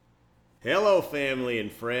Hello, family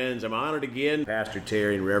and friends. I'm honored again, Pastor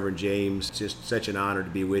Terry and Reverend James. It's just such an honor to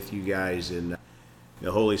be with you guys, and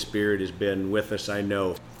the Holy Spirit has been with us, I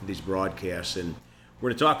know, for these broadcasts. And we're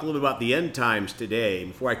going to talk a little bit about the end times today.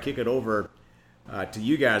 Before I kick it over to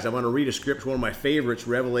you guys, I want to read a scripture, one of my favorites,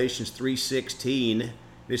 Revelations 3:16.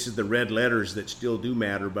 This is the red letters that still do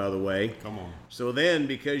matter, by the way. Come on. So then,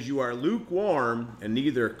 because you are lukewarm and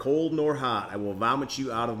neither cold nor hot, I will vomit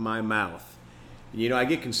you out of my mouth. You know, I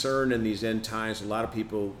get concerned in these end times, a lot of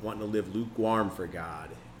people wanting to live lukewarm for God.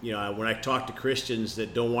 You know, when I talk to Christians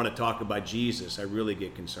that don't want to talk about Jesus, I really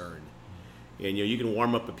get concerned. And, you know, you can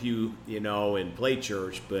warm up a pew, you know, and play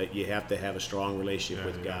church, but you have to have a strong relationship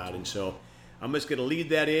with God. And so I'm just going to lead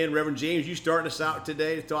that in. Reverend James, you starting us out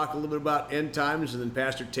today to talk a little bit about end times, and then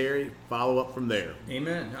Pastor Terry, follow up from there.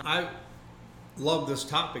 Amen. I love this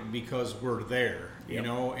topic because we're there, you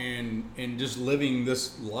know, and just living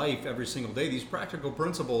this life every single day. These practical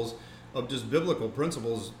principles of just biblical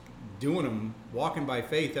principles, doing them, walking by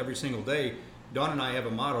faith every single day. Dawn and I have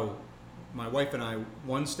a motto, my wife and I,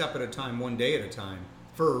 one step at a time, one day at a time,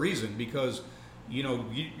 for a reason, because, you know,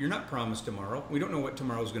 you're not promised tomorrow. We don't know what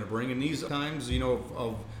tomorrow's going to bring. And these times, you know,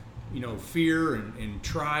 of fear and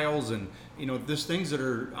trials and, you know, there's things that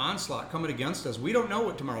are onslaught coming against us. We don't know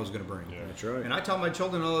what tomorrow's going to bring. Yeah, that's right. And I tell my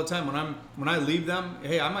children all the time, when I leave them,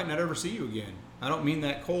 hey, I might not ever see you again. I don't mean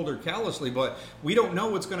that cold or callously, but we don't know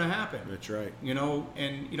what's going to happen. That's right. You know,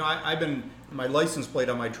 and, you know, my license plate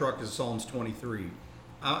on my truck is Psalms 23.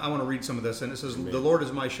 I want to read some of this, and it says, Amen. The Lord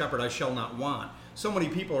is my shepherd, I shall not want. So many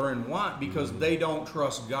people are in want because they don't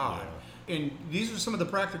trust God. Yeah. And these are some of the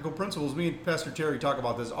practical principles. Me and Pastor Terry talk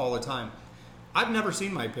about this all the time. I've never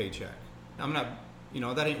seen my paycheck. I'm not, you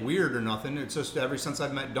know, that ain't weird or nothing. It's just ever since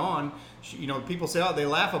I've met Dawn, you know, people say, they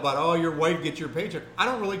laugh about, your wife gets your paycheck. I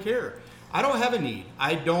don't really care. I don't have a need.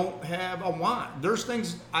 I don't have a want. There's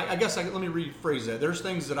things, let me rephrase that. There's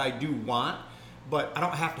things that I do want, but I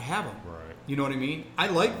don't have to have them. Right. You know what I mean? I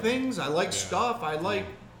like things. I like stuff. I like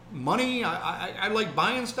money. I like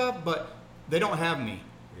buying stuff, but they don't have me.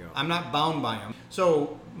 Yeah. I'm not bound by them.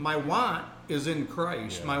 So my want is in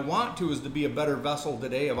Christ. Yeah. My want to is to be a better vessel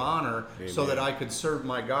today of honor. Amen. So that I could serve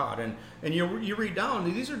my God. And you read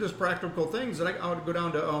down, these are just practical things. And I would go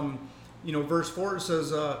down to, verse 4, it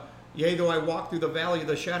says, yea, though I walk through the valley of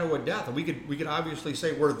the shadow of death. And we could obviously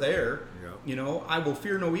say we're there. Yeah. You know, I will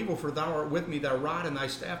fear no evil, for thou art with me, thy rod and thy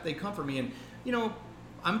staff, they comfort me. And, you know,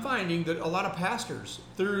 I'm finding that a lot of pastors,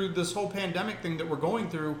 through this whole pandemic thing that we're going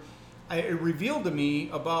through, it revealed to me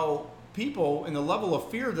about people and the level of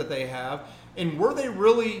fear that they have, and were they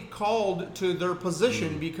really called to their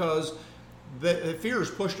position because the fear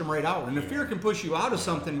has pushed them right out. And the fear can push you out of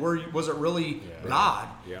something where was it really God?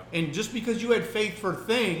 Yeah. And just because you had faith for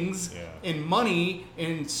things and money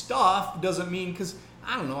and stuff doesn't mean, because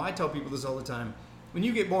I don't know, I tell people this all the time. When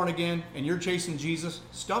you get born again and you're chasing Jesus,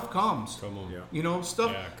 stuff comes. Come on. Yeah. You know,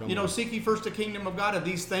 stuff, seek ye first the kingdom of God, and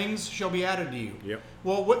these things shall be added to you. Yep.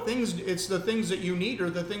 Well, what things, it's the things that you need or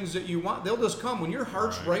the things that you want. They'll just come. When your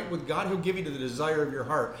heart's right with God, He'll give you the desire of your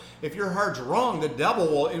heart. If your heart's wrong, the devil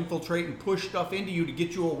will infiltrate and push stuff into you to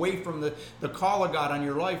get you away from the call of God on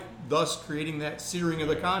your life, thus creating that searing of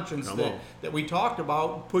the conscience that we talked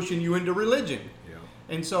about, pushing you into religion. Yeah.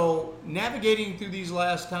 And so navigating through these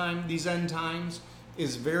end times,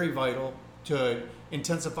 is very vital to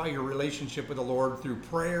intensify your relationship with the Lord through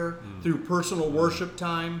prayer, through personal worship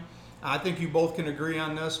time. I think you both can agree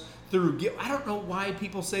on this. I don't know why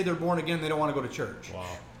people say they're born again, they don't want to go to church. Wow.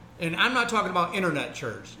 And I'm not talking about internet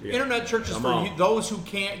church. Yeah. Internet church is for those who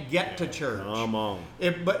can't get to church. Come on.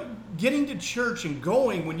 But getting to church and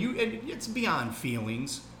going it's beyond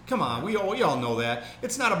feelings. Come on, we all know that.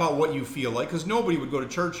 It's not about what you feel like, because nobody would go to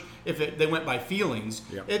church if they went by feelings.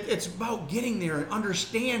 Yep. It's about getting there and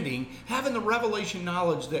understanding, having the revelation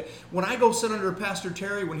knowledge that when I go sit under Pastor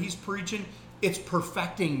Terry when he's preaching, it's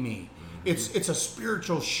perfecting me. Mm-hmm. It's a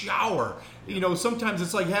spiritual shower. Yep. You know, sometimes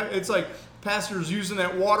it's like pastors using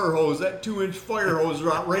that water hose, that 2-inch fire hose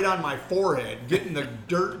right on my forehead, getting the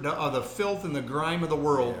dirt, the filth and the grime of the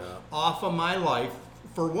world off of my life.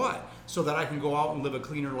 For what? So that I can go out and live a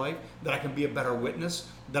cleaner life, that I can be a better witness,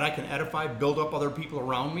 that I can edify, build up other people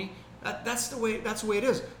around me. That's the way it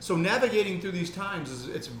is. So navigating through these times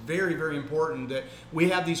it's very, very important that we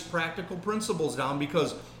have these practical principles down,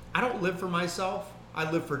 because I don't live for myself,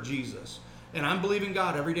 I live for Jesus. And I'm believing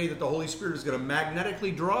God every day that the Holy Spirit is going to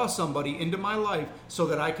magnetically draw somebody into my life so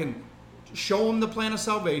that I can show them the plan of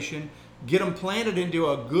salvation, get them planted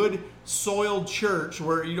into a good soiled church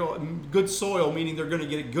where, you know, good soil meaning they're going to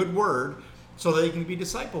get a good word so they can be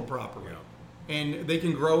discipled properly. Yeah. And they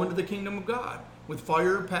can grow into the kingdom of God with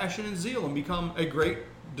fire, passion, and zeal and become a great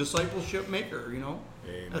discipleship maker, Amen.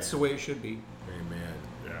 That's the way it should be. Amen.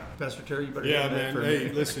 Yeah. Pastor Terry, you better Yeah, have that man. for Hey,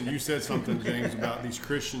 me. listen, you said something, James, about these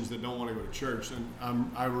Christians that don't want to go to church.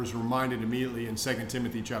 And I was reminded immediately in 2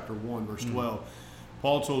 Timothy chapter 1, verse 12.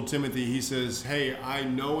 Paul told Timothy, he says, hey, I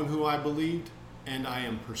know in who I believed, and I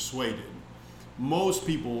am persuaded. Most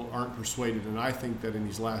people aren't persuaded, and I think that in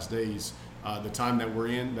these last days, the time that we're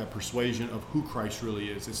in, that persuasion of who Christ really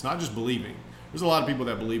is. It's not just believing. There's a lot of people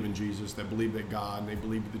that believe in Jesus, that believe that God, and they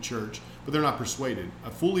believe in the church, but they're not persuaded. A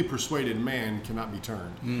fully persuaded man cannot be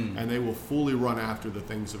turned, and they will fully run after the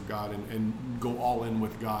things of God and go all in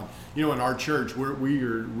with God. In our church, we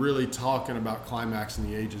are really talking about climaxing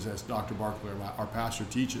the ages, as Dr. Barclay, our pastor,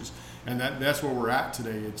 teaches, and that's where we're at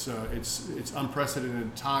today. It's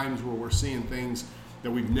unprecedented times where we're seeing things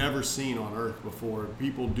that we've never seen on earth before.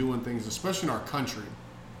 People doing things, especially in our country.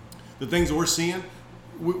 The things that we're seeing.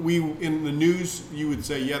 We in the news, you would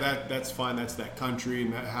say, yeah, that's fine, that's that country,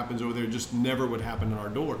 and that happens over there. It just never would happen at our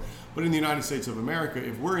door. But in the United States of America,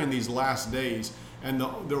 if we're in these last days, and the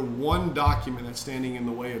one document that's standing in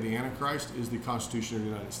the way of the Antichrist is the Constitution of the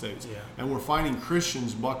United States. Yeah. And we're finding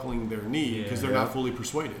Christians buckling their knee because they're not fully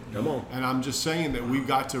persuaded. Come on. And I'm just saying that we've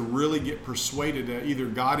got to really get persuaded that either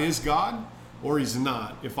God is God, or he's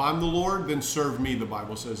not. If I'm the Lord, then serve me, the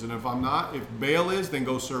Bible says. And if I'm not, if Baal is, then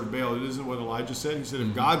go serve Baal. It isn't what Elijah said. He said,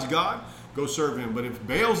 if God's God, go serve him. But if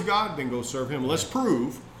Baal's God, then go serve him. Let's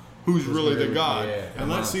prove who's really the God. Yeah,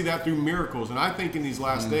 and let's see that through miracles. And I think in these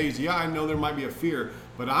last days, I know there might be a fear,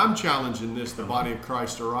 but I'm challenging the body of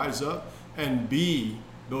Christ to rise up and be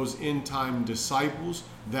those end-time disciples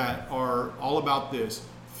that are all about this.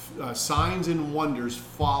 Signs and wonders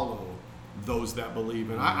follow those that believe.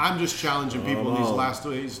 And I'm just challenging people in these last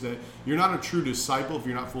days that you're not a true disciple if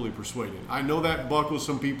you're not fully persuaded. I know that buckles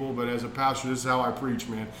some people, but as a pastor, this is how I preach,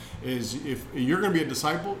 man, is if you're going to be a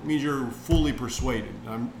disciple, it means you're fully persuaded.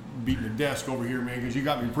 I'm beating the desk over here, man, because you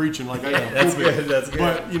got me preaching like I am. That's good. That's good.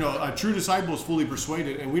 But, a true disciple is fully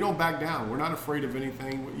persuaded, and we don't back down. We're not afraid of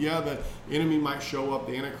anything. Yeah, the enemy might show up.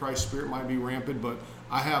 The Antichrist spirit might be rampant, but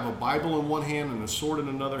I have a Bible in one hand and a sword in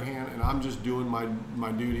another hand, and I'm just doing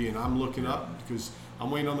my duty, and I'm looking up because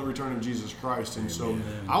I'm waiting on the return of Jesus Christ. And so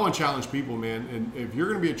I want to challenge people, man, and if you're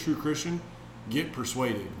going to be a true Christian, get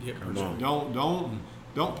persuaded. Don't.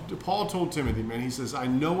 Paul told Timothy, man, he says, I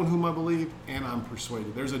know in whom I believe, and I'm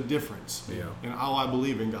persuaded. There's a difference in how I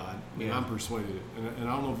believe in God, and I'm persuaded. And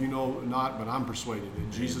I don't know if you know or not, but I'm persuaded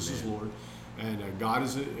that Jesus is Lord. And God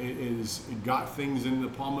is got things in the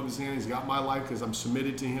palm of his hand. He's got my life because I'm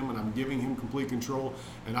submitted to him and I'm giving him complete control.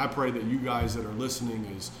 And I pray that you guys that are listening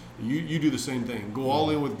you do the same thing. Go all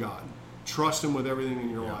in with God. Trust him with everything in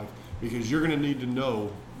your life, because you're going to need to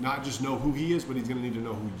know, not just know who he is, but he's going to need to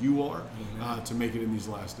know who you are to make it in these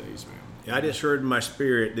last days, man. I just heard in my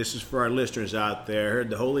spirit, this is for our listeners out there, I heard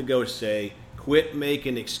the Holy Ghost say, quit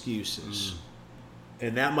making excuses.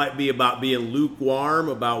 And that might be about being lukewarm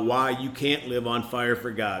about why you can't live on fire for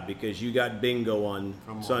God because you got bingo on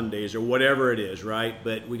Sundays or whatever it is, right?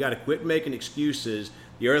 But we got to quit making excuses.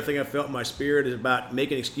 The other thing I felt in my spirit is about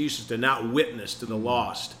making excuses to not witness to the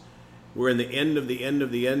lost. We're in the end of the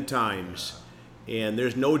end times, and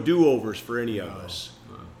there's no do-overs for any of us.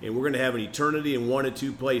 And we're going to have an eternity in one of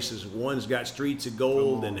two places. One's got streets of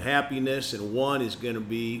gold and happiness, and one is going to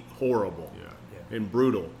be horrible and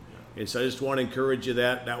brutal. And so I just want to encourage you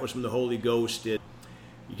that was from the Holy Ghost. You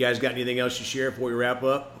guys got anything else to share before we wrap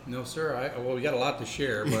up? No, sir. Well, we got a lot to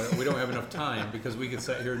share, but we don't have enough time because we could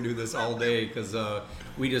sit here and do this all day because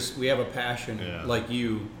we have a passion like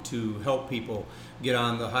you to help people get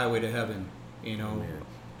on the highway to heaven.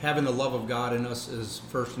 Having the love of God in us is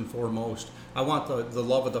first and foremost. I want the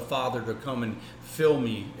love of the Father to come and fill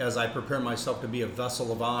me as I prepare myself to be a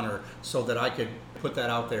vessel of honor so that I could put that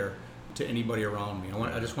out there to anybody around me.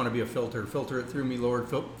 I just want to be a filter. Filter it through me, Lord.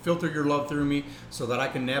 Filter your love through me so that I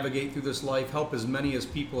can navigate through this life, help as many as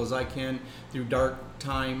people as I can through dark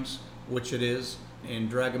times, which it is, and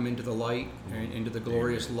drag them into the light and into the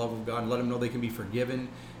glorious love of God. Let them know they can be forgiven.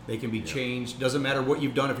 They can be changed. Doesn't matter what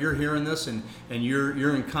you've done. If you're hearing this and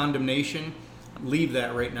you're in condemnation, leave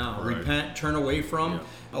that right now. Right. Repent, turn away from.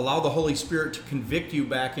 Allow the Holy Spirit to convict you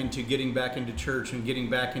back into getting back into church and getting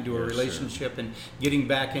back into a relationship and getting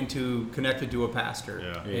back into connected to a pastor.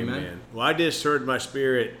 Yeah. Amen. Well, I just heard my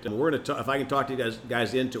spirit. We're going to talk, if I can talk to you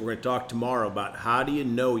guys into it, we're going to talk tomorrow about how do you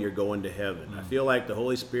know you're going to heaven. I feel like the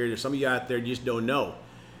Holy Spirit, there's some of you out there just don't know.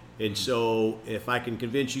 And so if I can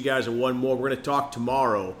convince you guys of one more, we're going to talk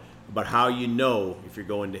tomorrow about how you know if you're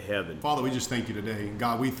going to heaven. Father, we just thank you today.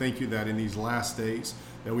 God, we thank you that in these last days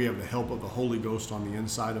that we have the help of the Holy Ghost on the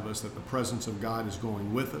inside of us, that the presence of God is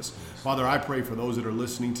going with us. Father, I pray for those that are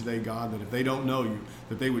listening today, God, that if they don't know you,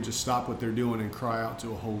 that they would just stop what they're doing and cry out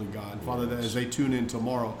to a holy God. Father, that as they tune in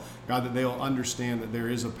tomorrow, God, that they'll understand that there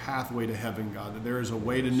is a pathway to heaven, God, that there is a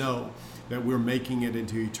way to know that we're making it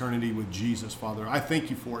into eternity with Jesus, Father. I thank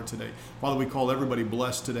you for it today. Father, we call everybody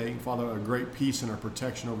blessed today. Father, a great peace and a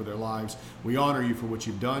protection over their lives. We honor you for what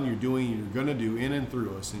you've done, you're doing, and you're going to do in and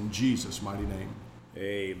through us. In Jesus' mighty name.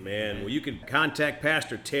 Amen. Well, you can contact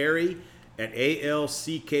Pastor Terry at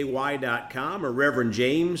alcky.com or Reverend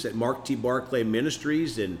James at Mark T. Barclay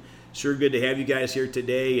Ministries. And sure good to have you guys here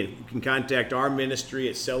today. And you can contact our ministry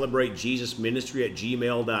at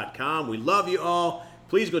celebratejesusministry@gmail.com. We love you all.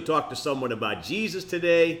 Please go talk to someone about Jesus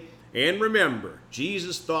today. And remember,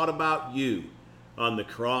 Jesus thought about you on the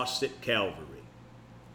cross at Calvary.